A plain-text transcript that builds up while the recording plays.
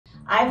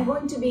I'm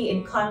going to be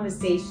in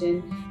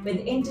conversation with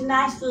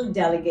international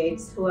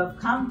delegates who have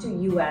come to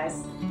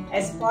US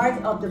as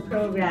part of the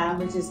program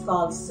which is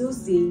called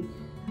SUSI,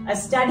 a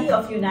study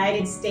of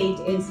United States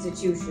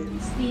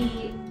institutions.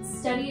 The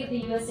study of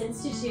the U.S.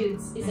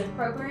 institutes is a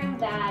program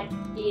that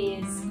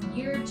is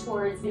geared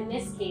towards, in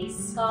this case,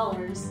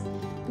 scholars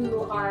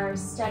who are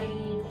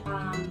studying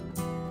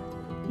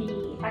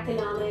the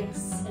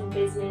economics and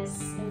business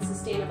and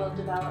sustainable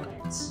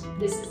development.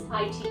 This is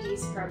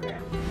ITD's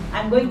program.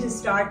 I'm going to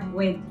start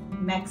with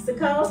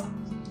Mexico.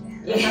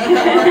 It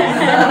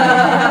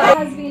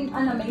has been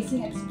an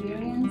amazing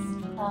experience.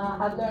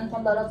 I've learned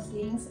a lot of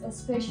things,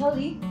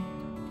 especially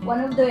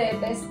one of the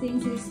best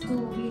things is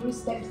to be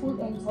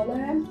respectful and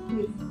tolerant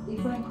with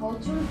different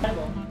cultures.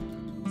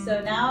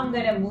 So now I'm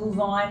going to move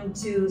on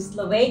to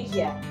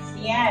Slovakia.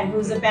 Sian,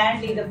 who's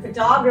apparently the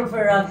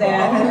photographer of the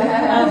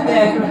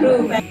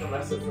group.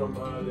 From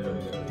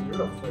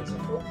Europe, for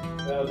example,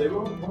 they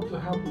want to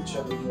help each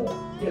other more.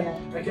 Yeah.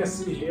 I can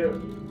see here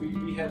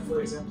we had,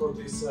 for example,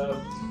 this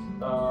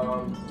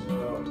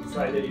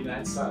Friday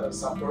night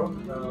supper,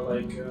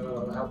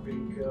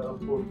 helping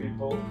poor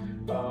people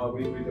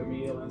with a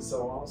meal and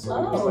so on. So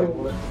it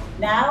was like,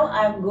 now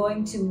I'm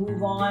going to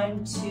move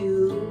on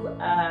to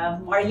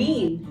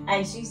Marlene,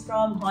 and she's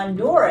from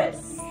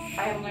Honduras.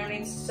 I am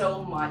learning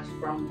so much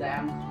from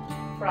them,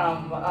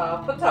 from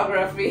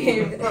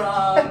photography,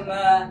 from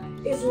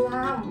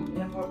Islam.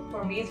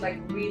 For me, it's like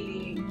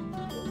really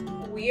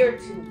weird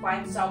to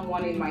find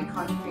someone in my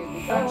country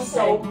who does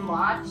so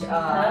much.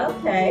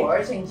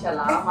 Words,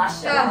 inshallah,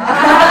 mashallah.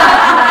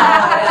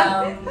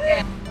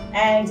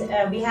 And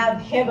we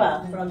have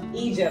Hiba from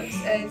Egypt.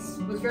 It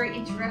was very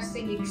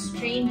interesting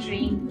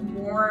exchanging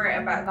more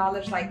about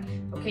knowledge, like,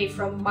 okay,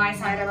 from my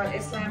side about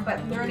Islam,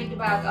 but learning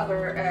about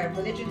other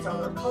religions,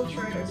 other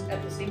cultures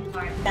at the same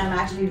time. I'm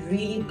actually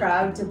really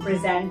proud to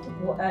present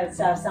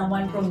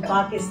someone from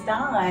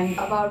Pakistan.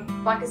 About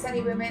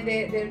Pakistani women,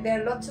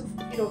 there are lots of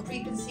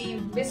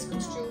preconceived,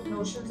 misconstrued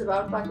notions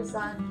about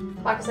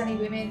Pakistani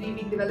women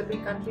leaving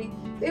developing country.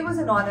 It was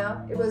an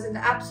honor. It was an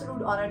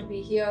absolute honor to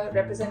be here,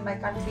 represent my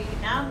country.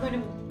 Now I'm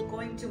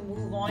going to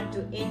move on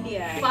to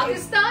India.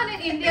 Pakistan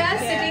and India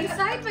sitting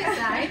side by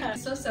side.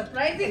 So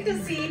surprising to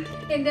see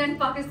India and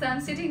Pakistan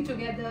sitting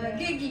together,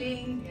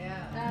 giggling,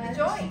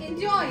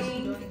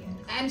 enjoying,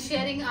 and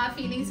sharing our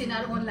feelings in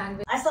our own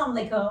language.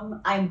 Assalamu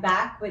alaikum. I'm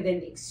back with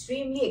an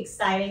extremely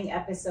exciting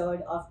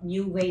episode of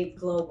New Wave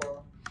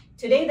Global.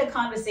 Today, the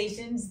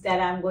conversations that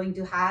I'm going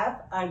to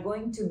have are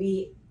going to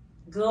be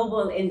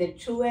global in the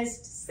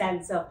truest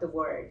sense of the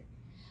word.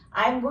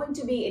 I'm going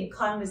to be in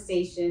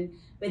conversation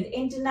with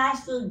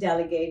international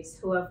delegates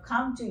who have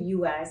come to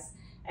US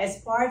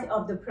as part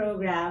of the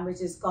program which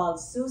is called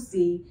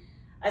SUSI,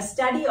 a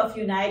study of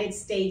United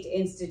States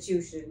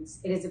institutions.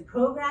 It is a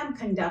program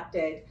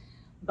conducted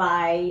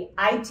by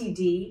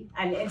ITD,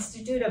 an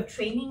Institute of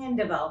Training and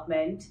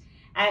Development,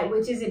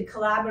 which is in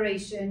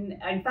collaboration.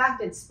 In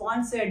fact, it's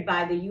sponsored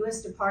by the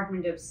US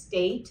Department of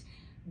State,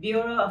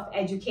 Bureau of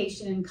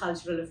Education and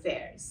Cultural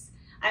Affairs.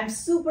 I'm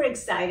super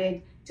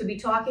excited to be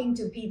talking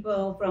to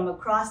people from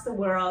across the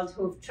world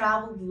who've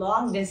traveled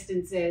long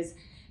distances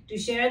to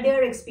share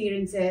their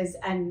experiences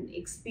and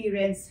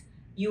experience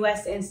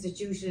US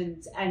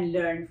institutions and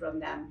learn from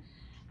them.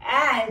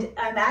 And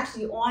I'm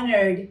actually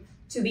honored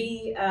to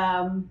be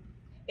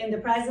in the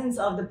presence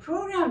of the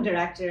program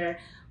director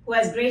who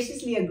has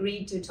graciously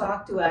agreed to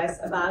talk to us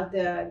about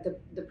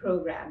the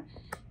program.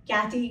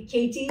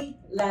 Katie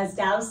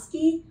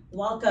Lazdowski,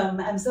 welcome.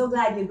 I'm so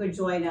glad you could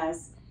join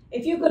us.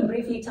 If you could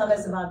briefly tell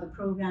us about the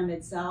program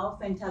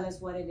itself and tell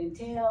us what it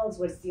entails,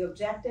 what's the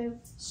objective?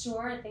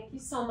 Sure, thank you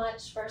so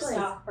much first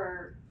off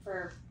for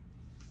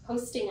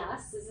hosting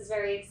us. This is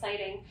very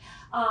exciting.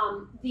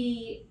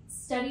 The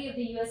study of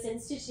the U.S.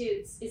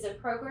 institutes is a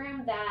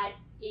program that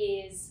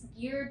is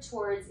geared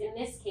towards, in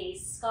this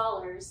case,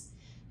 scholars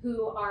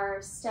who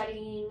are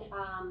studying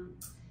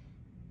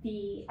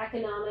the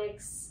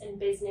economics and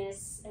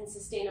business and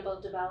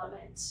sustainable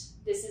development.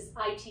 This is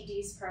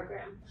ITD's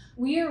program.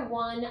 We are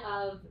one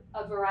of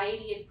a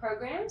variety of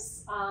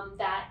programs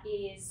that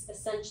is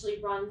essentially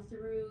run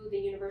through the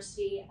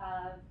University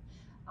of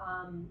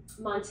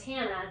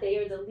Montana. They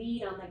are the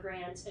lead on the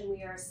grant and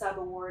we are a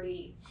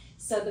sub-awardee.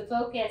 So the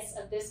focus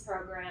of this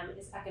program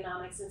is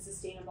economics and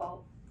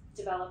sustainable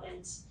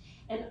development.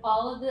 And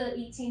all of the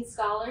 18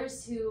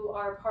 scholars who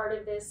are part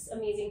of this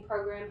amazing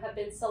program have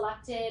been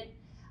selected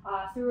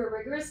through a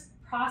rigorous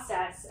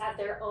process at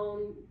their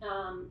own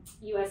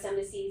U.S.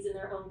 embassies in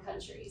their own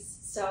countries.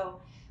 So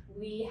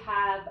we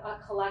have a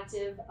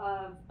collective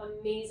of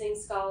amazing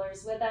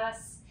scholars with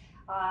us.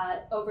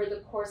 Over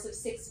the course of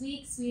 6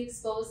 weeks, we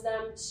expose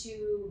them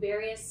to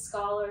various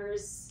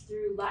scholars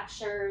through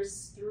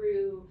lectures,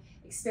 through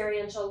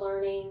experiential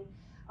learning,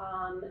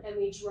 and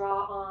we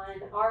draw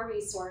on our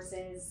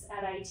resources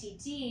at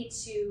ITD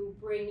to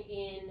bring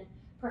in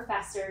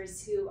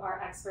professors who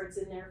are experts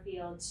in their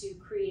field to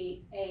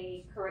create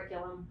a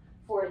curriculum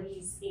for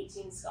these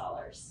 18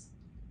 scholars.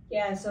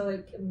 Yeah, so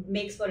it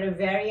makes for a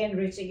very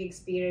enriching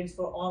experience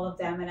for all of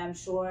them, and I'm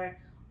sure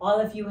all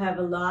of you have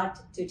a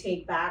lot to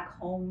take back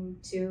home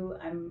too.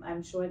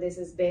 I'm sure this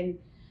has been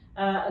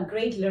a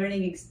great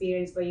learning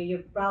experience for you.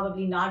 You've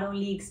probably not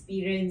only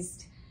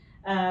experienced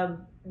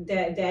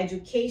the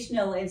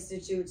educational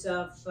institutes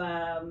of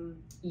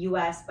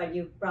US, but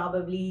you've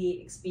probably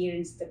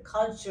experienced the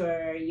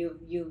culture.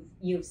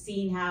 You've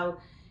seen how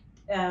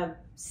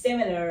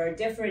similar or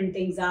different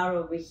things are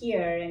over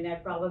here, and are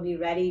probably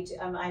ready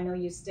to. I know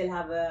you still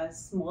have a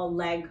small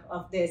leg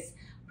of this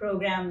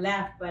program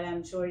left, but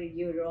I'm sure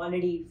you're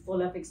already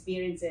full of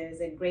experiences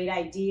and great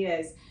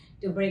ideas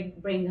to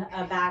bring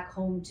back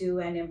home to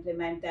and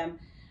implement them.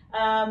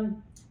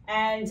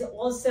 And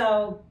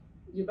also,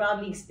 you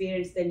probably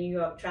experienced the New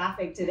York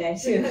traffic today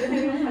too.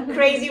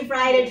 Crazy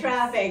Friday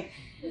traffic.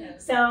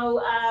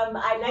 So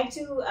I'd like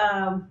to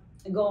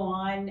go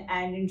on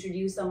and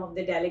introduce some of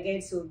the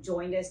delegates who've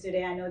joined us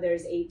today. I know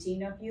there's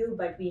 18 of you,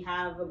 but we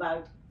have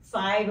about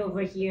 5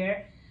 over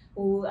here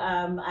who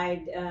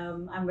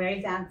I'm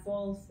very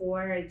thankful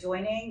for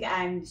joining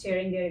and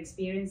sharing their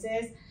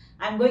experiences.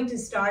 I'm going to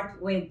start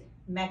with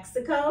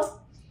Mexico.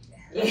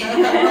 Yeah.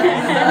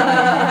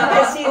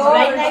 She's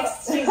right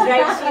next.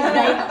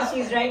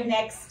 She's right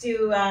next to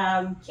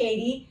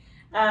Katie.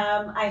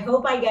 I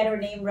hope I get her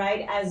name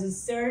right.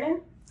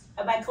 Azucena.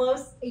 Am I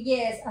close?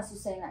 Yes,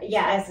 Azucena.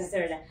 Yeah,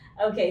 Azucena.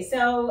 Okay,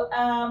 so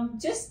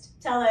just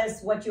tell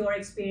us what your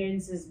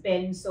experience has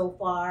been so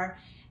far,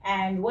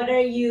 and what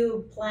are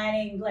you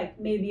planning? Like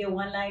maybe a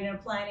one-liner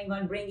planning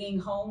on bringing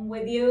home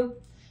with you.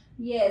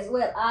 Yes,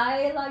 well,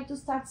 I like to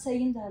start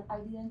saying that I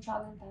didn't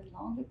travel that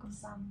long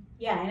because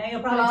yeah, I know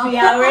you're probably 3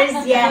 hours.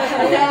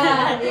 Yeah.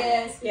 Yeah,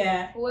 yes.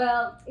 Yeah.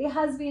 Well, it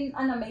has been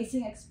an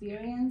amazing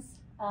experience.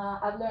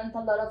 I've learned a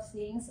lot of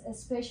things,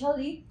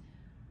 especially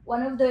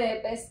one of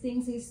the best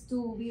things is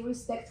to be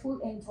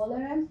respectful and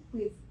tolerant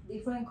with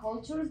different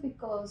cultures,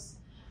 because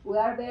we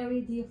are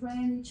very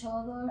different each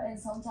other, and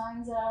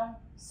sometimes there are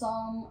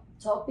some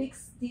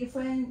topics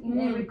different in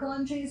every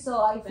country.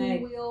 So I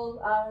think we all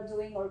are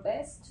doing our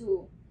best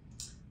to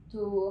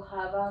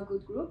have a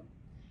good group.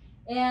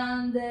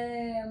 And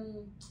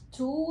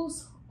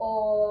tools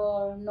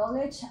or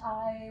knowledge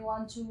I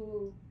want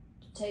to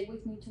take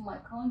with me to my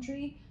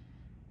country,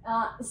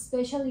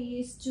 especially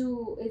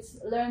it's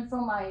learn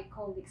from my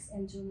colleagues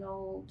and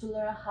to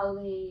learn how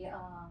they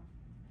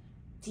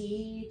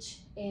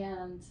teach,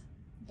 and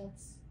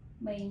that's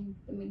the main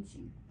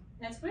thing.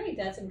 That's great.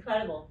 That's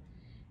incredible.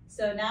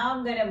 So now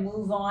I'm going to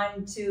move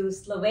on to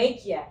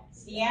Slovakia.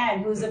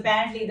 Sian, who's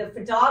apparently the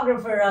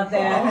photographer of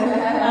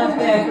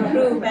the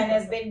group and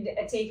has been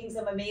taking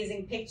some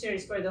amazing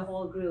pictures for the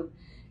whole group.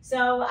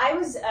 So I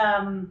was,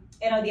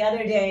 the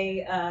other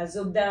day,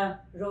 Zubda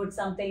wrote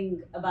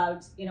something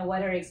about,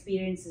 what her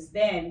experience has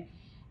been.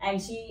 And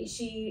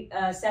she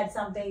said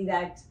something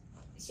that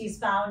she's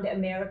found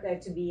America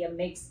to be a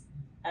mixed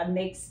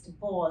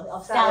bowl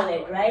of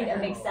salad, right? A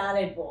mixed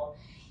salad bowl.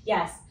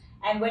 Yes.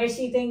 And where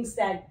she thinks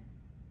that,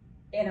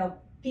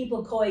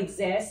 people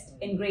coexist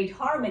in great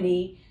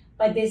harmony,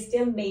 but they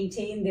still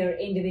maintain their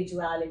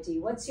individuality.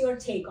 What's your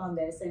take on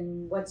this,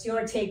 and what's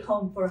your take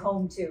home for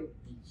home too?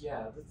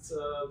 Yeah, that's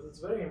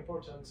very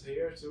important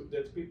here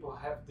that people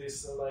have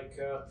this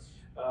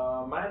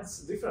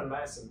different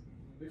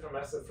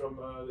mindset from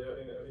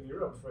in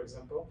Europe, for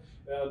example.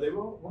 They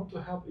want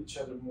to help each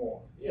other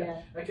more.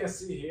 Yeah. I can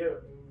see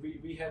here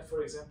we had,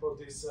 for example,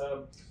 this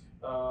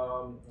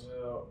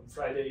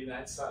Friday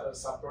night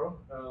supper,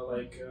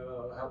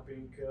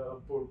 helping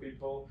poor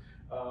people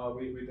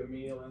with a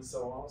meal and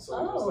so on. So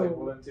it was like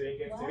volunteering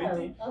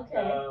activity. Wow.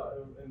 Okay.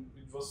 And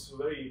it was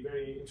very,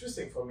 very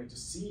interesting for me to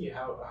see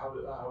how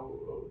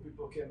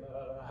people can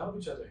help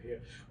each other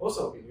here.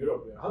 Also in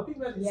Europe, we are helping,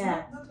 but it's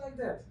not like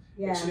that.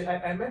 Yeah. Actually,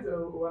 I met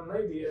one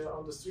lady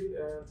on the street,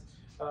 and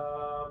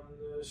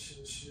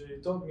she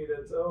told me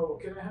that, oh,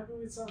 can I help you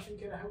with something?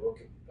 Can I help?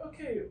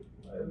 Okay.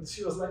 And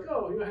she was like,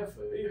 oh, you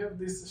have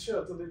this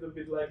shirt a little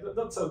bit like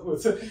not so good.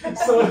 So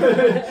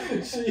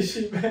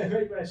she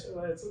made my shirt.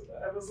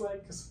 I was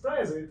like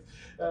surprised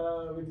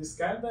with this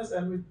kindness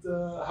and with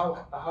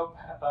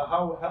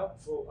how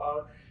helpful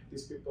are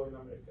these people in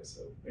America,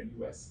 so in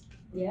US.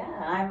 Yeah,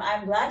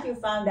 I'm glad you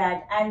found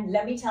that. And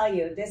let me tell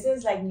you, this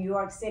is like New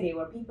York City,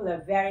 where people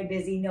are very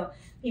busy.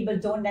 People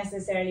don't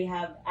necessarily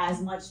have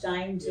as much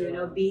time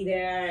to be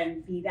there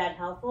and be that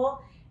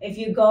helpful. If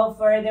you go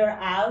further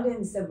out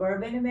in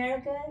suburban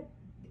America,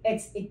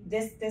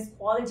 this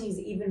quality is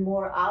even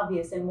more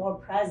obvious and more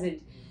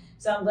present.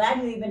 So I'm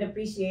glad you even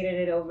appreciated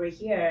it over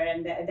here,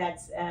 and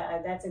that's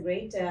a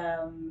great.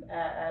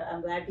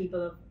 I'm glad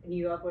people of New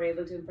York were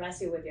able to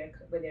impress you with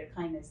their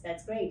kindness.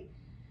 That's great.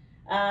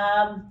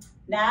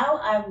 Now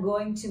I'm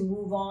going to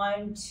move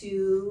on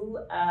to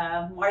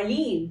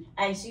Marlene,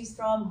 and she's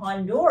from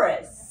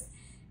Honduras.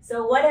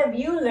 So what have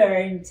you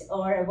learned,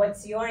 or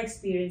what's your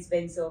experience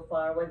been so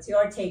far? What's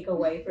your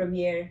takeaway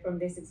from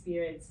this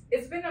experience?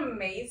 It's been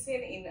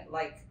amazing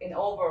in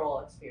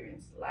overall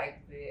experience,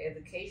 like the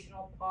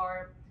educational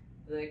part,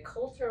 the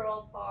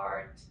cultural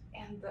part,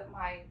 and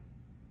my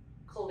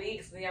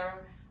colleagues.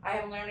 I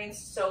am learning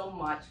so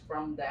much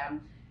from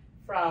them,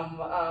 from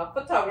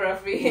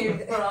photography,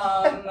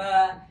 from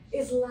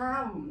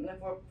Islam.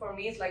 For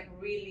me, it's like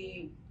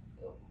really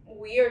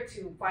weird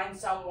to find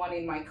someone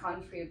in my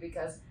country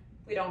because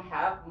we don't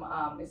have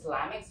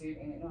Islamics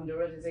in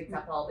Honduras. Is a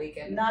Catholic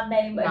and not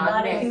many, but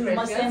not a huge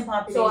Muslim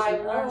population. So I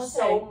learned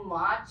so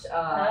much.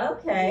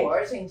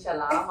 Words,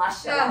 inshallah,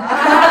 mashallah.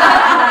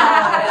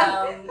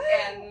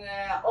 And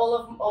all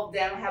of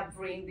them have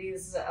bring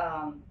this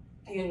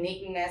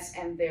uniqueness,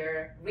 and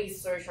their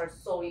research are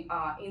so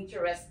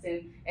interesting,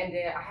 and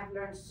I have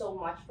learned so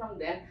much from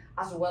them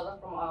as well as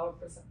from our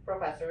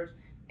professors.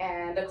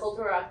 And the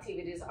cultural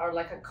activities are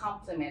like a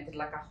complement,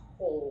 like a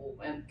whole,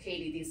 and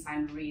Katie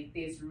designed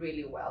this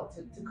really well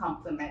to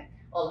complement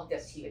all of the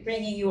activities.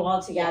 Bringing you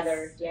all together.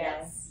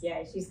 Yes.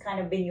 Yeah, she's kind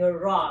of been your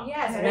rock.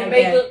 Yes,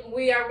 right?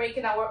 we are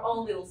making our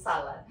own little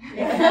salad.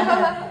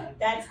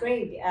 That's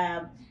great.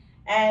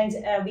 And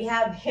we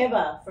have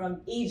Hiba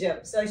from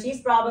Egypt. So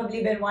she's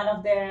probably been one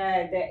of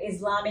the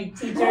Islamic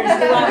teachers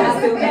who I was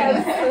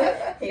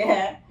doing.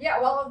 Yeah. Yeah,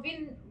 well, I've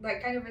been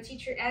like kind of a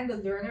teacher and a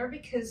learner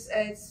because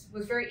it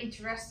was very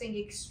interesting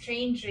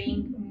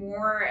exchanging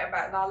more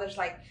about knowledge,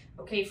 like,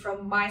 okay,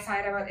 from my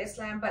side about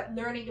Islam, but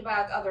learning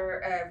about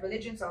other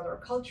religions, other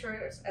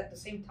cultures at the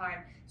same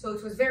time. So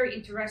it was very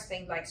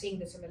interesting, like seeing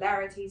the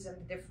similarities and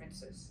the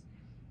differences.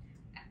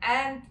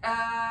 And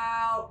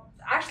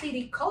actually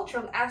the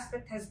cultural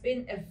aspect has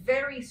been a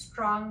very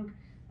strong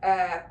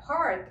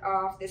part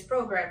of this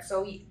program.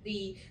 So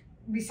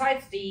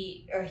besides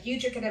the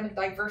huge academic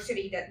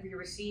diversity that we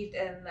received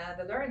in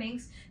the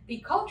learnings, the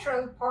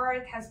cultural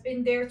part has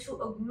been there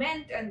to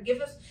augment and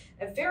give us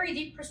a very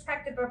deep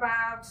perspective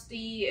about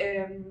the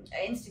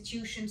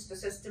institutions, the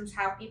systems,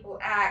 how people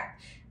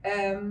act,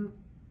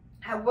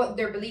 what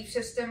their belief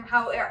system,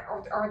 how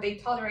are they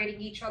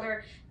tolerating each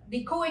other,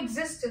 the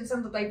coexistence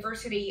and the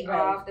diversity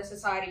of the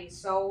society.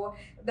 So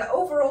the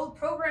overall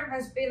program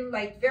has been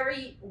like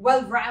very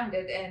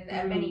well-rounded in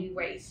many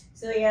ways.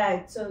 So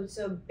yeah, so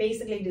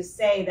basically to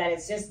say that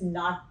it's just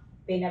not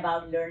been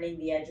about learning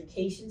the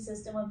education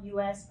system of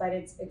US, but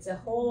it's a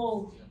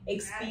whole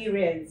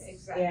experience.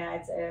 Exactly. Yeah,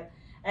 it's a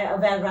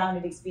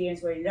well-rounded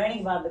experience where you're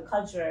learning about the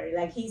culture.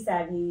 Like he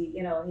said,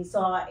 he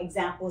saw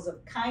examples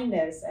of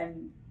kindness,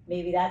 and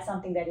maybe that's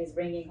something that he's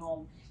bringing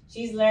home.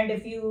 She's learned a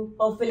few,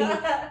 hopefully,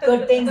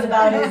 good things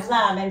about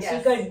Islam, and she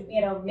could,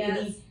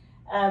 maybe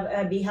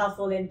be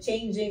helpful in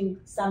changing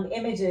some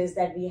images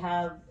that we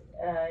have,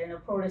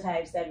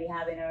 prototypes that we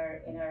have in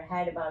our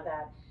head about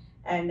that.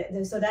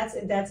 And so that's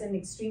an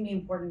extremely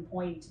important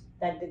point,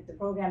 that the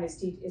program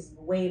is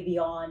way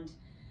beyond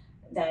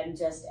than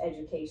just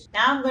education.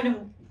 Now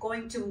I'm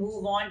going to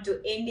move on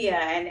to India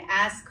and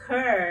ask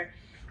her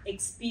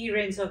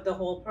experience of the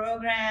whole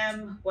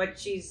program, what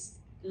she's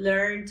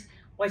learned,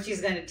 what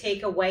she's going to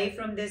take away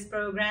from this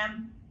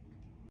program.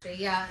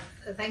 Yeah,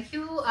 thank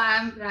you.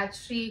 I'm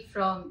Rajshri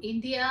from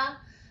India,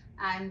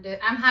 and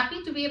I'm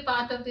happy to be a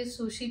part of this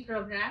sushi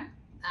program.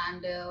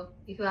 And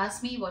if you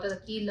ask me what are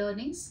the key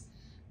learnings,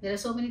 there are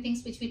so many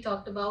things which we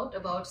talked about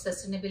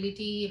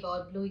sustainability,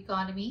 about blue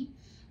economy,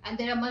 and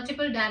there are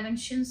multiple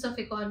dimensions of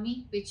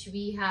economy which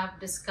we have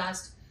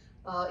discussed.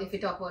 If we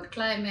talk about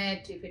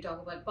climate, if we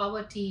talk about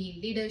poverty,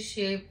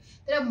 leadership,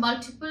 there are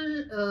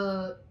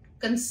multiple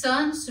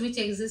concerns which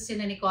exist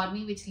in an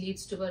economy which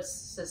leads towards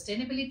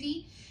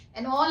sustainability,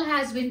 and all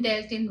has been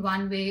dealt in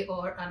one way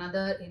or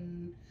another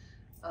in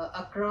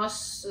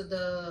across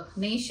the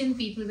nation.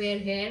 People were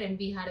here and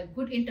we had a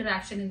good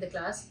interaction in the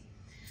class.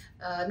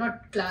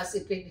 Not class,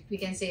 if we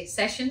can say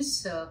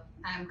sessions.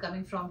 I am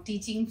coming from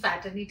teaching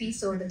fraternity,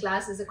 so the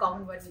class is a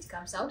common word which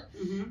comes out.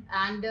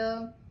 And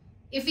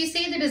if we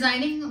say the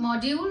designing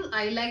module,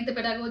 I like the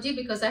pedagogy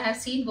because I have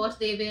seen what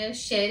they were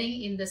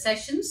sharing in the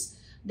sessions.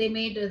 They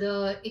made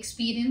the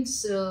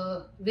experience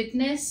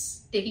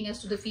witness, taking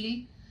us to the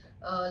field.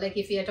 Like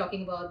if we are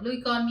talking about blue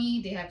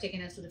economy, they have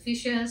taken us to the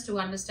fishers to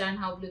understand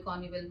how blue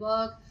economy will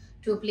work,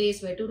 to a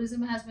place where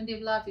tourism has been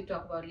developed. We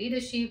talk about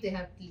leadership, they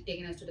have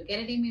taken us to the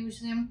Kennedy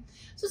Museum.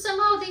 So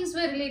somehow things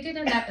were related,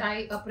 and that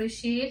I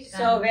appreciate.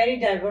 So very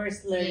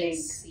diverse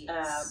learning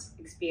yes.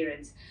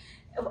 experience.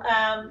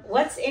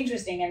 What's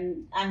interesting,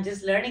 and I'm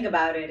just learning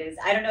about it, is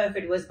I don't know if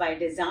it was by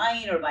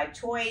design or by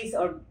choice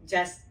or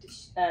just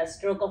a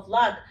stroke of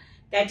luck,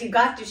 that you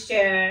got to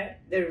share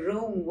the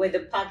room with the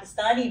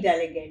Pakistani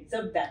delegate,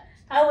 Zubda.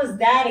 How was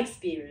that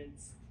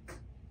experience?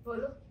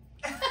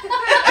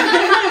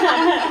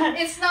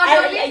 It's not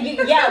only...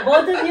 Yeah,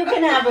 both of you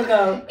can have a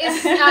go.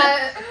 It's,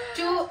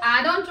 to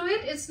add on to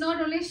it, it's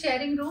not only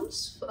sharing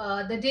rooms.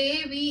 The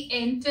day we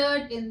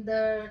entered in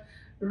the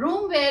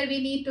room where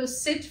we need to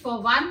sit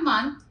for 1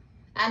 month,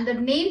 and the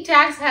name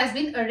tags has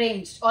been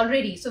arranged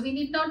already, so we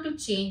need not to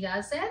change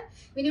ourselves.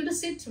 We need to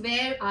sit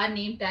where our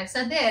name tags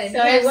are there. And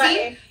so we have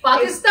seen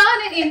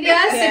Pakistan and India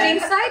sitting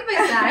side by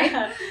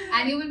side,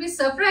 and you will be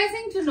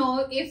surprising to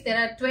know if there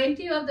are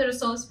 20 of the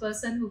resource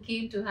person who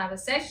came to have a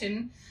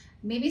session,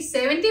 maybe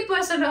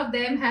 70% of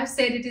them have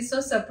said it is so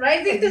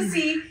surprising to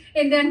see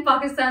India and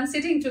Pakistan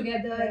sitting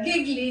together,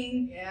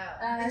 giggling,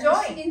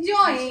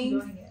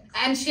 enjoying.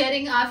 and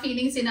sharing our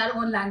feelings in our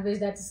own language.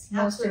 That's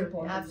most Absolutely,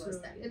 important. absolutely.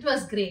 Was that. It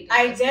was great.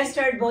 I just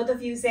heard both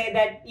of you say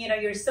that, you know,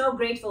 you're so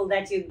grateful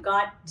that you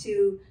got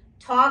to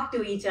talk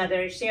to each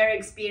other, share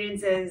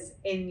experiences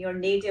in your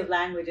native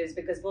languages,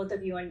 because both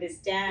of you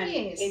understand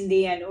Yes.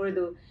 Hindi and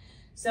Urdu.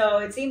 So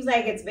it seems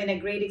like it's been a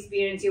great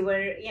experience. You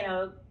were, you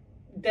know,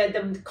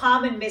 the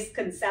common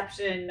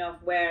misconception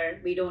of where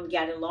we don't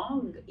get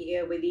along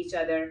here with each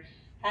other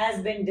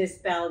has been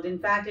dispelled. In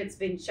fact, it's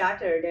been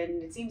shattered,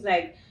 and it seems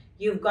like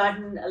you've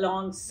gotten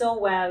along so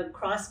well,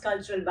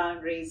 cross-cultural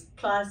boundaries,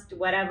 crossed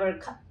whatever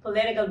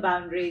political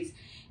boundaries,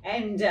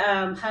 and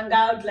hung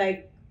out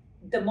like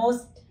the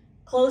most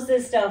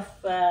closest of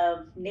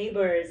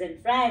neighbors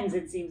and friends,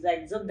 it seems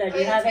like. Zubda, do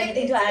you have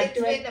anything to add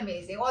to it? It's been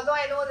amazing. Although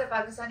I know the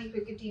Pakistani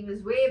cricket team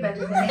is way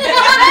better than India.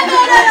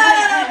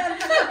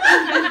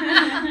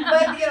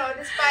 But you know,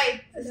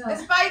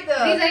 despite the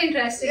These are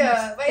interesting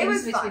but it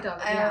was things which fun. we talk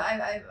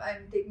about.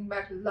 I'm taking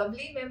back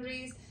lovely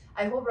memories.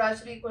 I hope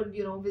Rashmi could,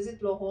 you know,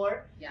 visit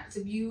Lahore. Yeah. It's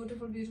a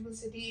beautiful, beautiful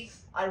city.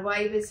 Our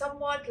vibe is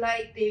somewhat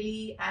like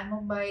Delhi and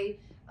Mumbai.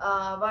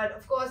 But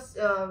of course,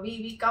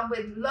 we come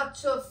with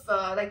lots of,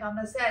 like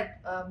Amna said,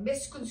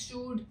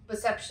 misconstrued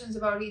perceptions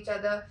about each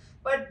other.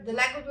 But the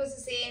language was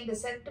the same, the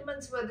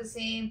sentiments were the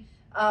same.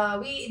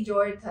 We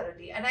enjoyed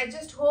thoroughly. And I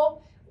just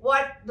hope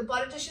what the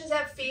politicians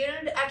have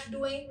failed at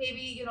doing,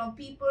 maybe, you know,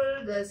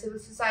 people, the civil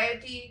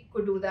society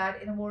could do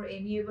that in a more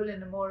amiable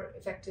and a more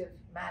effective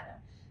manner.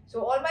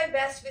 So all my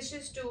best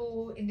wishes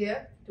to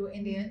India, to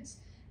Indians.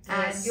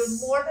 Yes. And you're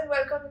more than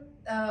welcome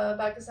in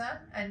Pakistan,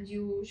 and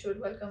you should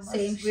welcome us.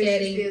 Same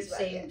graciously as well.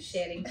 same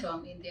sharing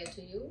from India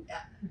to you.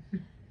 Yeah.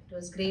 It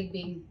was great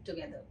being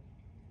together.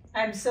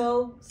 I'm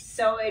so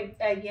it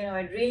you know,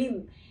 it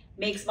really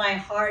makes my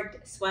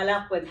heart swell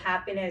up with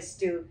happiness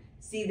to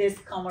see this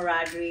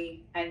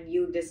camaraderie and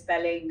you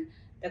dispelling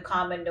the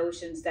common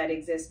notions that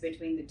exist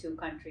between the two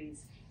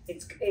countries.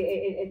 It's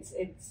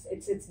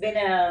been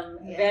a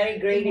very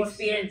great emotional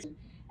experience.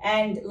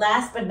 And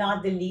last but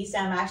not the least,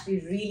 I'm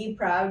actually really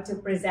proud to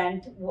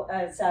present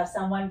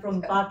someone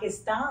from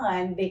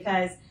Pakistan,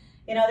 because,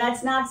 you know,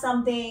 that's not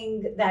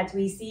something that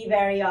we see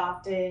very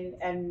often.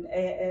 And,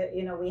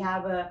 you know, we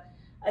have a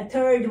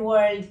third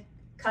world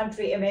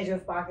country image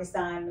of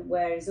Pakistan,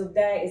 where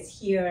Zubda is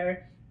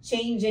here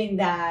changing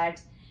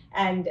that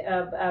and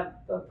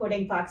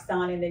putting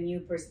Pakistan in a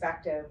new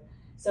perspective.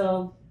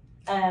 So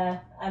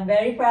I'm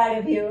very proud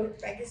of you.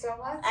 Thank you so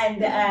much.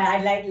 And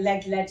I'd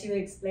like to let you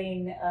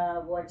explain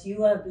what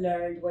you have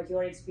learned, what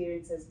your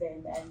experience has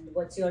been, and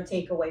what's your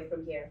takeaway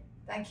from here.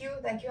 Thank you,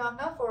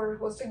 Amna, for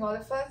hosting all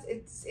of us.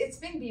 It's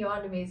been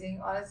beyond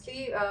amazing,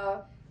 honestly.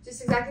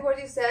 Just exactly what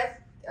you said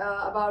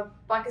about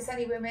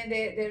Pakistani women.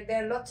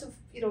 There are lots of,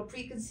 you know,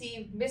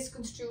 preconceived,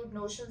 misconstrued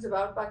notions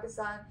about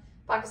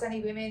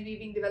Pakistani women, we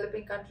being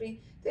developing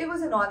country. So it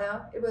was an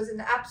honor. It was an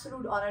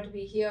absolute honor to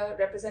be here,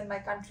 represent my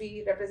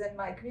country, represent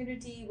my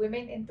community,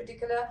 women in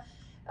particular.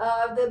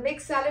 The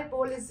mixed salad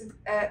bowl is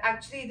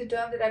actually the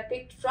term that I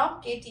picked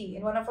from Katie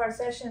in one of our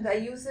sessions. I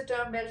use the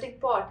term melting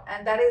pot,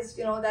 and that is,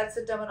 you know, that's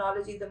the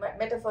terminology, the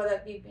metaphor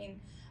that we've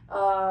been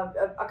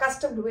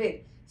accustomed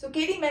with. So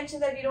Katie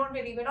mentioned that we're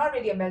not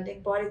really a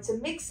melting pot. It's a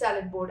mixed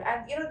salad bowl,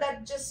 and you know,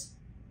 that just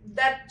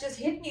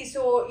hit me.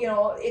 So, you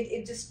know,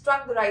 it just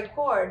struck the right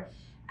chord.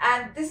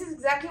 And this is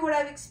exactly what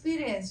I've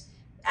experienced.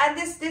 And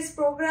this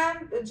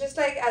program, just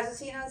like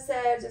Azucena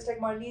said, just like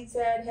Marlene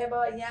said,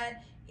 Heba, Yan,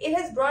 it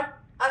has brought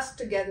us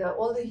together,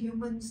 all the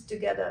humans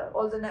together,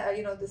 all the,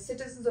 you know, the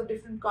citizens of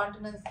different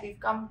continents. We've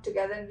come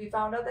together and we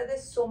found out that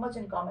there's so much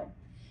in common.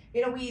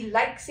 You know, we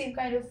like same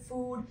kind of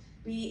food.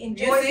 We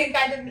enjoy same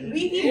kind of,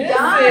 we dance.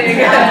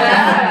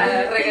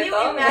 Can you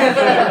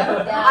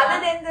imagine? Other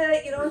than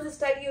the, you know, the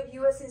study of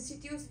US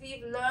institutes,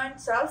 we've learned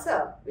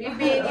salsa. We've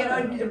been, you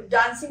know,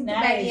 dancing to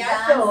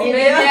maniaco.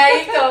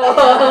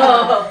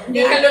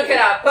 You can look it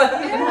up.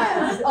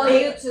 Yes. On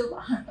YouTube.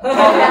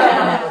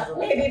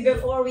 Maybe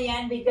before we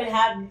end, we could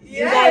have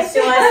you guys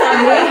show us some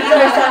movies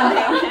or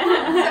something.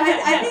 So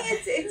I think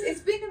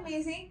it's been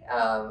amazing.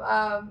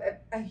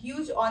 A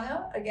huge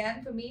honor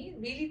again for me.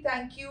 Really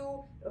thank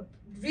you.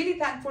 Really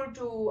thankful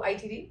to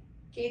ITD,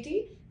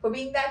 Katie, for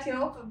being that, you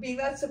know, for being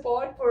that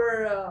support.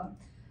 For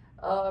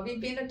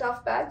we've been a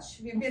tough batch,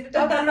 we've been a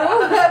tough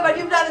group, but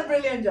you've done a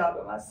brilliant job,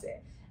 I must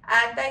say.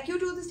 And thank you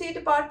to the State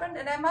Department.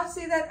 And I must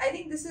say that I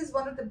think this is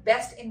one of the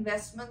best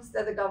investments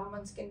that the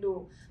governments can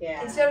do.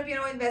 Yeah. Instead of, you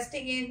know,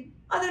 investing in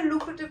other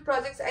lucrative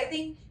projects, I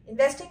think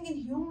investing in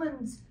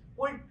humans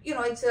would, you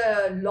know, it's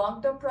a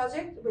long-term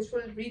project which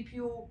will reap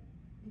you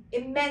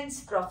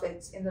immense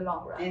profits in the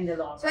long run.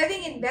 So I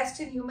think invest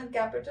in human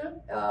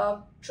capital,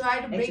 try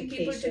to bring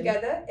people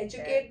together,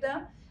 educate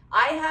them.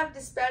 I have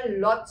dispelled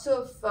lots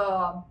of,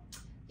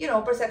 you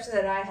know, perceptions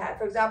that I had.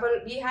 For example,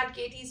 we had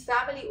Katie's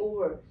family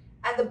over,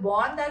 and the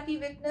bond that we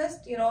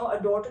witnessed, you know, a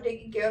daughter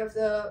taking care of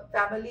the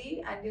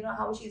family, and you know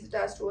how she's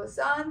attached to her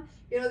son.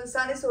 You know, the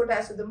son is so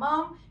attached to the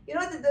mom. You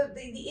know,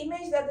 the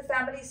image that the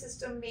family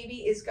system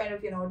maybe is kind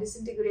of, you know,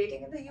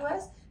 disintegrating in the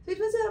US. So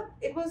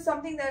it was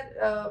something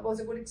that was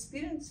a good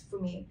experience for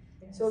me.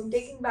 So I'm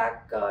taking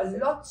back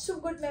lots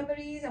of good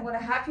memories. I'm going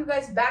to have you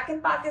guys back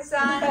in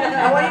Pakistan.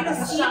 I want you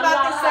to see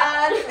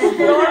Pakistan,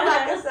 explore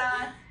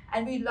Pakistan,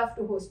 and we'd love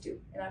to host you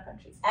in our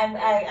country. I'm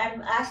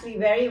actually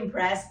very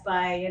impressed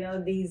by, you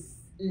know, these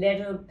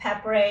little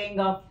peppering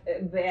of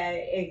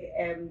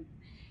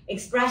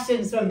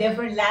expressions from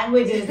different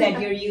languages that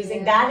you're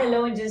using. That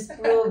alone just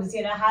proves,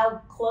 you know,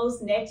 how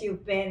close-knit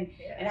you've been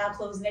and how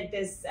close-knit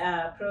this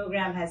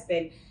program has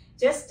been.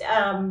 Just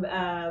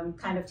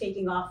kind of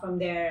taking off from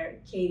there,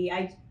 Katie,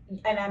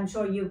 and I'm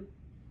sure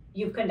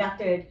you've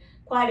conducted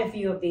quite a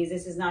few of these.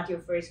 This is not your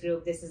first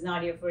group. This is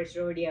not your first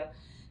rodeo.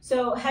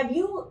 So have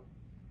you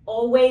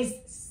always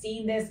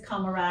seen this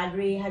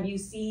camaraderie? Have you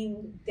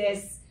seen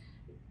this,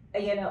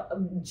 you know,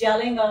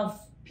 gelling of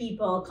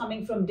people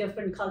coming from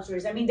different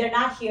cultures? I mean, they're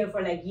not here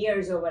for like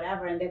years or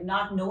whatever, and they've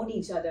not known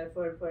each other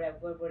for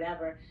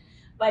whatever.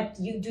 But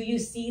do you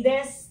see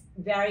this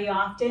very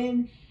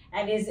often?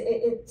 And is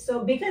it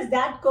so, because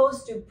that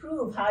goes to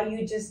prove how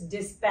you just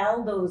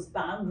dispel those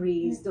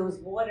boundaries, those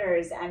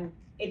borders, and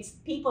it's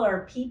people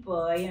are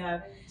people, you know,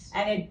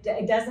 and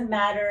it doesn't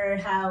matter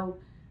how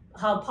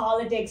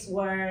politics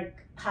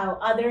work, how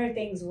other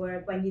things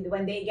work.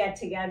 When they get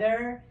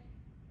together,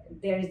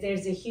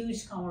 there's a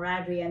huge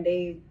camaraderie, and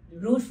they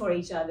root for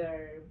each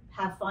other,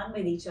 have fun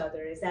with each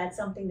other. Is that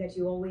something that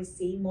you always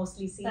see,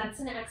 mostly see? That's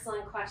an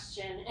excellent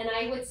question. And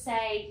I would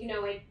say, you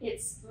know,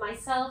 it's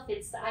myself,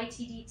 it's the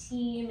ITD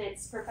team,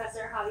 it's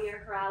Professor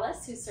Javier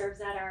Corrales, who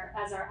serves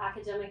as our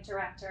academic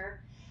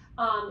director.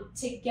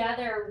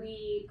 Together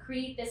we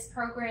create this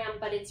program,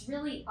 but it's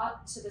really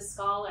up to the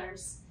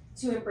scholars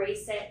to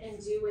embrace it and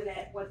do with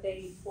it what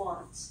they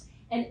want.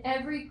 And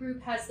every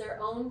group has their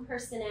own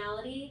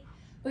personality,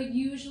 but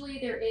usually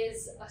there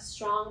is a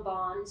strong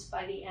bond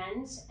by the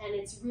end. And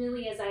it's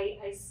really, as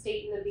I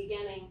state in the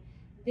beginning,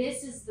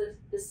 this is the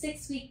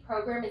 6-week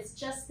program. It's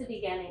just the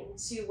beginning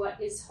to what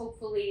is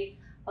hopefully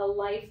a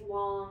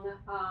lifelong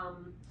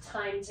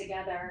time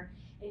together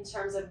in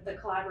terms of the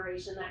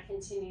collaboration that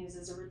continues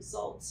as a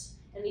result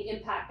and the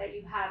impact that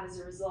you have as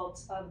a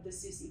result of the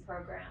SUSI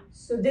program.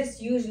 So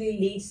this usually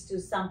leads to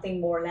something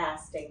more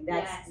lasting.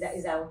 Yes.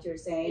 Is that what you're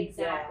saying?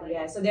 Exactly.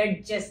 Yeah. So they're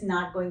just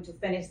not going to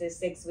finish this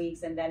 6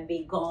 weeks and then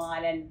be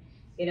gone and,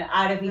 you know,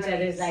 out of each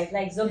other's life.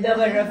 Like Zubda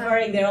was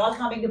referring, they're all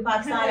coming to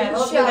Pakistan. I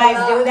hope you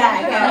guys do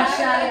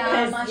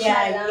that.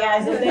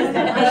 Yeah, Zubda's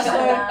going to make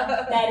sure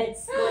that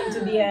it's going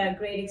to be a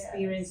great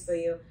experience for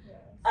you.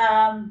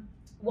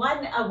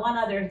 One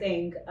other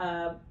thing,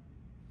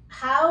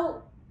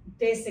 how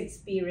this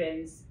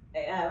experience,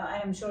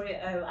 I'm sure,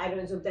 I don't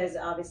know, Zubda is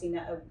obviously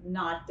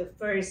not the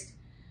first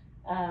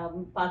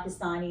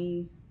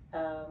Pakistani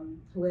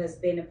who has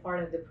been a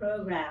part of the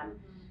program.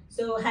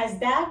 So has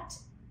that,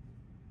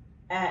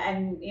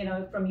 and you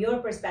know, from your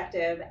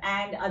perspective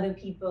and other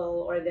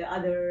people or the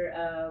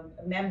other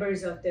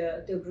members of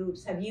the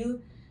groups, have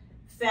you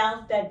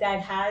felt that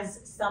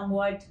has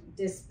somewhat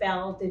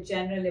dispelled the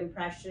general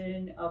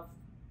impression of,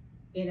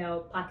 you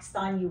know,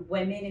 Pakistani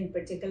women in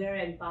particular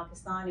and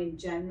Pakistan in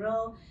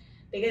general?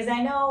 Because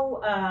I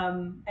know,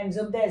 and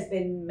Zubda has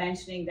been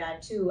mentioning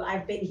that too,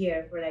 I've been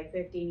here for like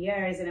 15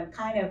 years and I'm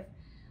kind of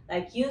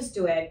like used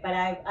to it, but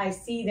I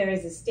see there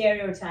is a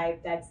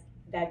stereotype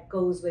that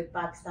goes with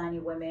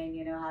Pakistani women,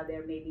 you know, how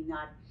they're maybe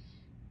not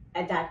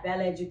that well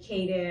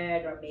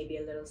educated or maybe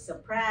a little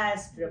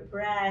suppressed,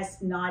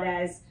 repressed, not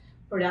as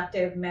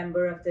productive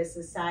member of the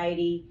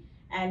society.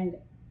 And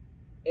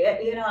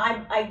you know,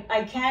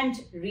 I can't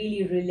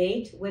really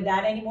relate with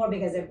that anymore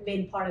because I've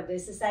been part of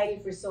this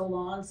society for so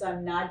long, so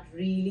I'm not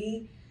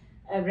really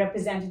a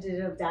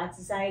representative of that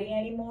society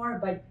anymore.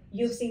 But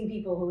you've seen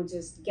people who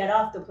just get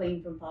off the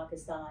plane from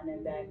Pakistan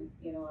and then,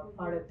 you know, are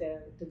part of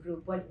the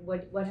group.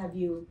 What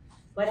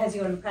has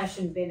your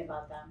impression been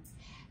about them?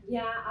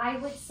 Yeah, I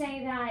would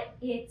say that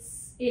it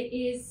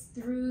is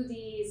through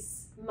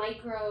these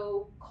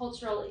micro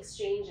cultural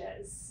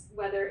exchanges,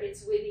 whether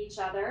it's with each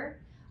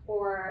other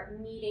or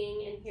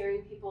meeting and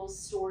hearing people's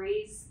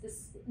stories,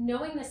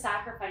 knowing the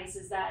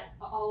sacrifices that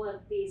all of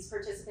these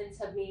participants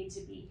have made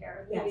to be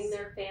here, leaving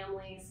their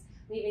families,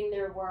 leaving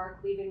their work,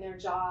 leaving their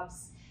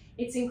jobs.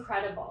 It's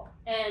incredible.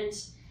 And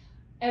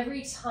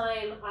every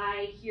time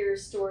I hear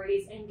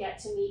stories and get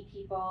to meet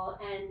people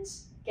and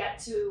get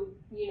to,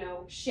 you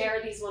know, share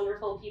these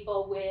wonderful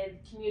people with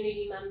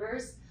community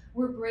members,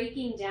 we're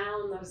breaking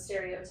down those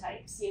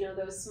stereotypes. You know,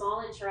 those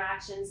small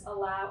interactions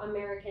allow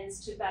Americans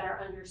to better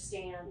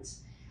understand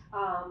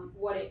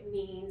what it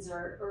means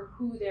or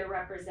who they're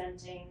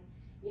representing,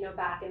 you know,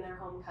 back in their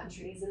home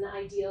countries and the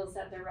ideals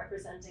that they're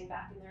representing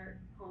back in their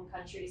home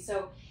countries.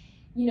 So,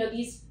 you know,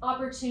 these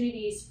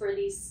opportunities for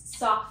these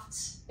soft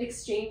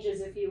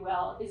exchanges, if you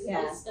will,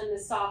 and the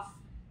soft,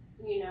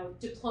 you know,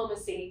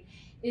 diplomacy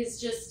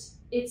is just,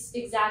 it's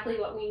exactly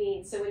what we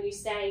need. So when you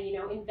say, you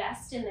know,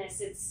 invest in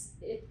this,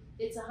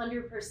 it's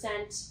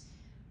 100%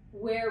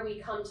 where we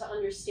come to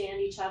understand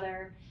each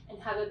other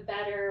and have a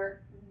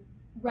better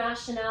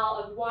rationale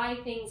of why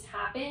things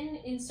happen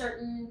in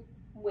certain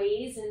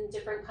ways in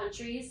different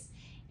countries,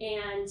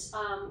 and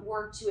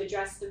work to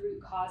address the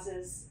root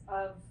causes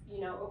of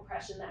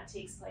oppression that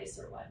takes place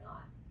or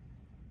whatnot.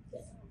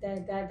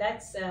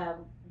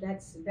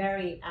 That's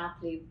very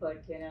aptly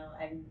put,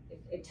 and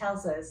it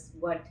tells us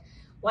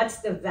what's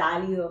the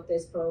value of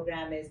this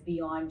program is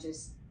beyond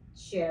just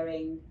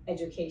sharing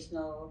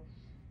educational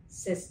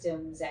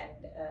systems and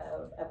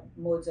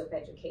modes of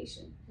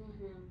education.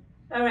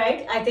 Mm-hmm. All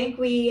right, I think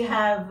we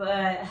have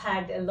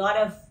had a lot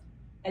of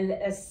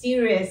a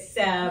serious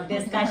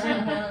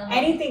discussion.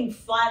 Anything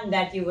fun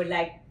that you would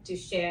like to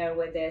share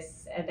with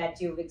us that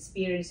you've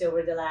experienced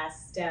over the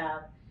last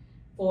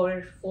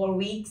 4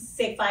 weeks,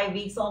 say 5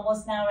 weeks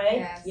almost now, right?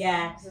 Yes.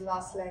 Yeah. The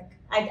last leg.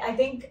 I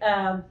think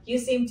you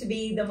seem to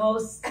be the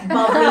most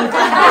bubbly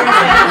fun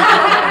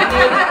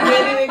person.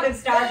 Maybe we could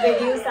start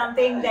with you,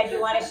 something that you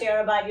want to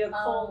share about your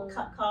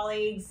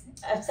colleagues,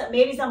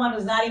 maybe someone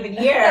who's not even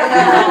here.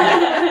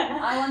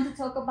 I want to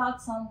talk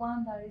about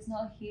someone that is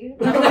not here.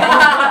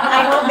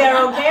 I hope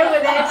they're okay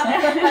with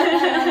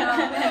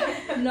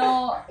it.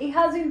 No, it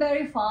has been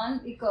very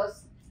fun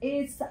because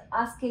it's,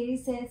 as Katie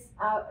says,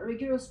 a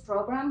rigorous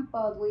program,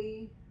 but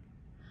we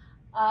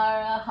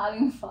are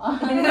having fun.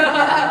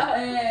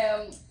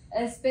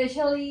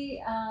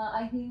 Especially,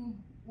 I think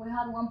we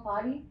had one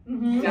party.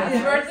 Mm-hmm. That's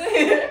Yes.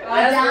 birthday.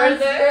 Dance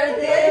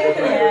birthday.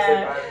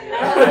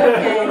 Yeah.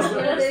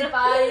 Birthday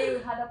party. We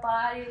had a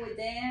party. We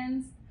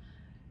danced.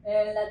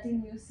 Latin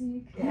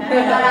music,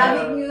 Yeah.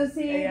 Arabic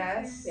music,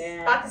 Yes.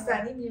 Yeah.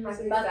 Pakistani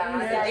music.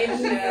 Pakistani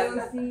Egyptian.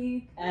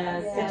 music.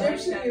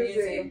 Egyptian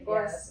music, of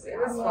course. Yes. It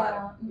was fun.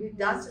 We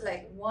danced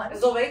like one.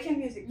 Slovakian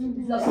music.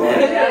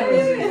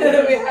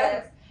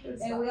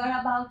 Yes. And we are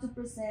about to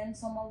present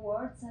some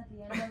awards at the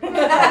end of it.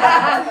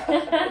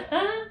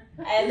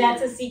 And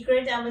that's a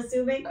secret, I'm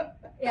assuming.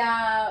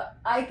 Yeah,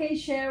 I can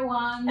share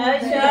one. Oh,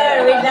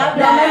 sure, we love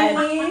that.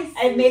 Nominees.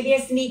 And maybe a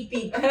sneak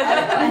peek.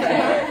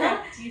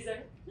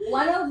 Teaser.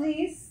 One of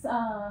these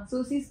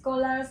Susie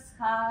scholars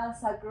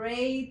has a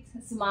great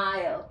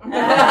smile. You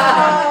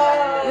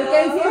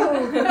can see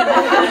who.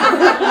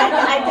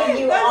 I think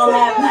you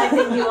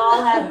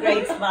all have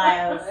great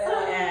smiles.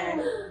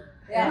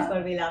 Yeah. That's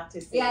what we love to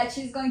see. Yeah,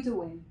 she's going to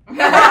win. Okay,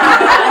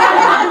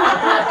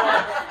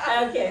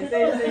 so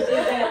she's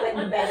gonna win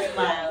the best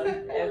smile.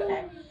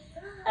 Okay.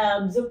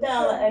 Zubda,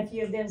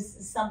 if there's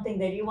something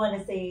that you want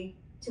to say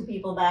to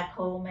people back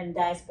home and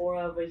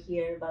diaspora over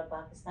here about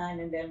Pakistan,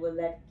 and then we'll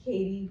let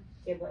Katie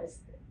give us.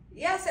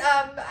 Yes,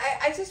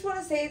 I just want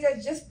to say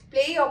that just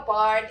play your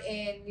part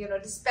in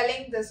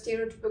dispelling the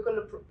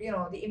stereotypical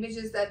the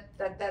images that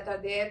are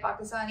there.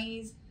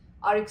 Pakistanis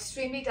are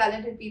extremely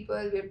talented people.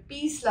 We're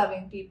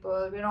peace-loving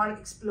people. We're not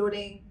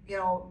exploding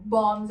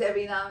bombs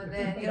every now and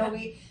then.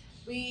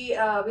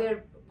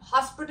 We're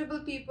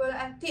hospitable people,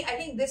 and I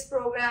think this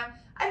program,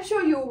 I'm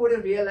sure you would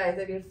have realized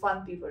that we're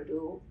fun people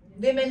too.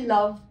 Women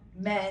love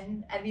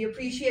men, and we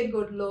appreciate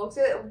good looks.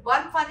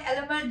 One fun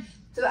element.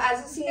 So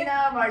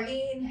Azucena,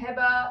 Marlene,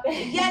 Heba,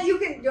 yeah, you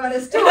can join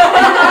us too.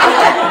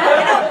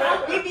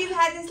 We've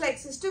had this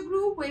sister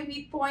group where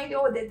we point,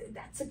 oh,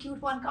 that's a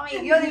cute one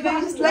coming. They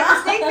just like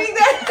a sneak peek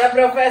there. The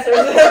professors.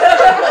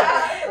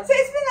 So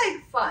it's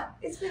been fun.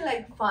 It's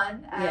been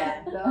fun,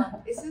 and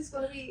is this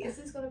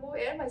gonna go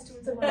air? My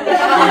students are gonna.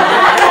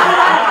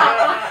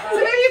 So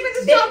maybe you can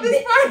just stop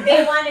this part.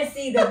 They want to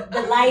see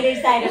the lighter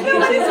side of you. No,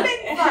 but it's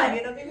been fun.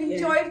 We've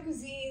enjoyed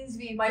cuisines.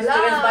 My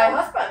students, my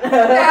husband.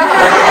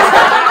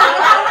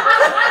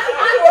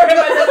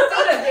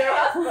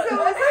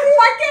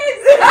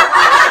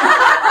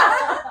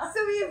 So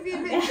we've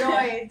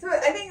enjoyed. So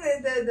I think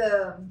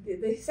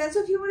the sense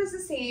of humor is the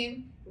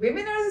same.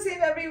 Women are the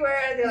same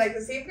everywhere. They like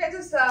the same kinds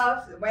of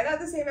stuff. Men are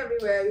the same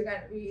everywhere.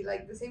 We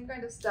like the same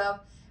kind of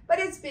stuff. But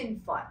it's been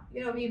fun.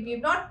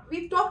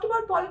 We've talked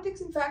about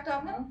politics. In fact,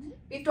 Amna,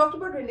 we've talked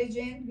about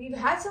religion. We've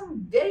had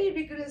some very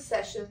rigorous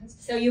sessions.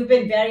 So you've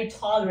been very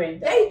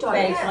tolerant. Very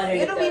tolerant.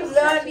 Very tolerant. We've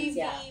learned.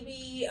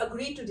 We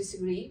agreed to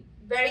disagree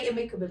very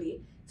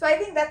amicably. So I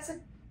think that's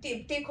a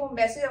take-home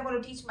message I'm going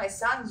to teach my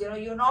sons.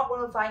 You're not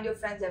going to find your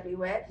friends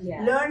everywhere.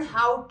 Yeah. Learn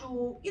how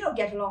to,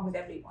 get along with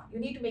everyone. You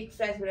need to make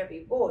friends wherever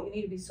you go. You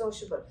need to be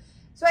sociable.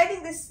 So I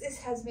think this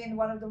has been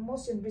one of the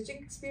most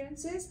enriching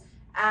experiences.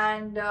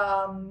 And,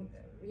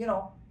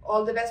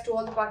 all the best to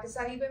all the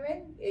Pakistani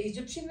women,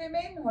 Egyptian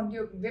women,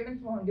 women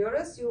from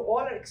Honduras. You all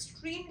are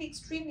extremely,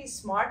 extremely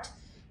smart.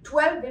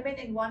 12 women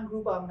in one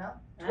group, Amna.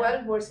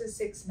 12 versus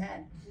 6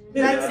 men.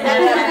 You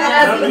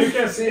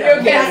can see.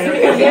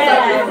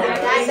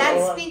 That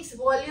speaks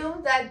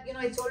volume that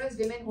it's always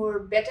women who are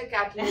better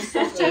catalysts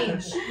of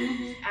change.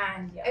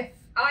 And If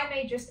I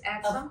may just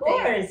add Of something.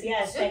 course,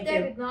 yes, thank Zubda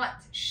you. did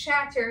not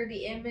shatter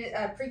the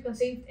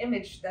preconceived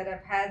image that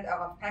I've had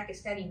of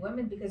Pakistani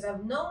women, because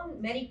I've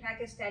known many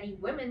Pakistani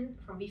women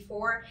from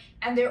before,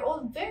 and they're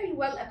all very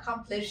well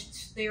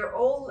accomplished. They're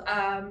all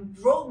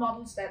role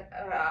models that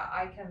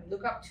I can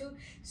look up to.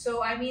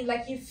 So I mean,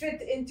 you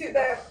fit into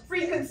the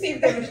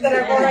preconceived image that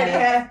I've already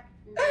had.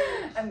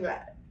 I'm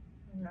glad.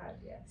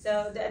 yeah.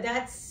 So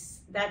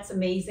that's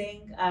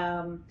amazing.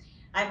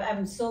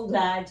 I'm so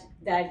glad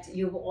that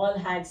you've all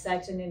had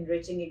such an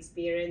enriching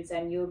experience,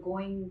 and you're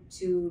going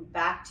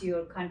back to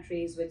your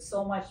countries with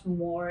so much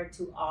more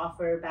to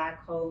offer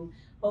back home.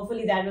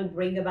 Hopefully that will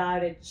bring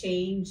about a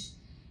change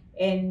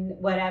in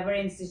whatever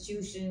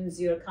institutions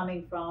you're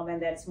coming from,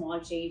 and that small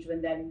change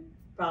will then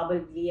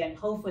probably and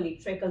hopefully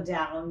trickle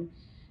down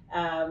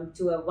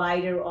to a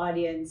wider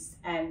audience.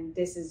 And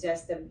this is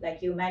just,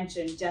 like you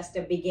mentioned, just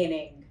a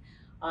beginning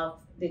of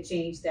the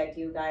change that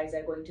you guys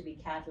are going to be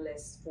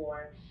catalysts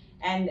for.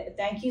 And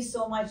thank you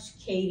so much,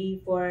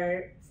 Katie,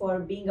 for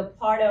being a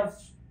part of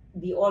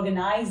the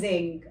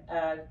organizing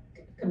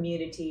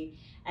community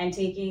and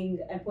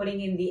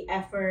putting in the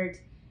effort.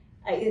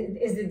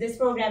 This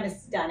program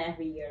is done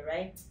every year,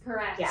 right?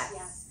 Correct.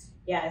 Yes.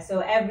 Yeah.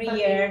 So every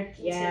year,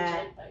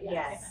 yes.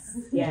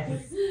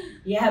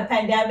 Yeah.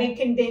 Pandemic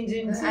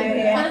contingent,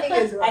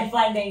 and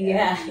funding,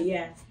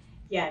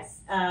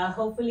 yes.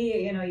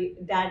 Hopefully,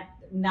 that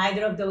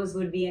neither of those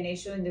would be an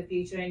issue in the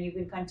future, and you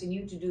can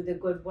continue to do the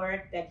good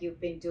work that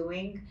you've been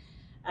doing.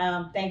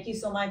 Thank you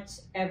so much,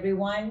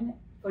 everyone,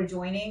 for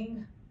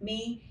joining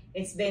me.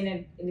 It's been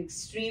an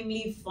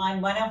extremely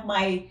fun, one of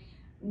my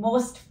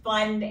most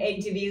fun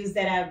interviews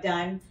that I've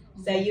done.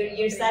 So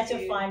you're such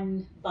a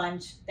fun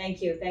bunch.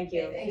 Thank you. Thank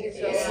you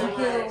so much.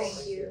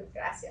 Thank you.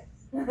 Gracias.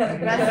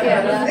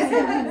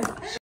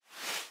 Gracias.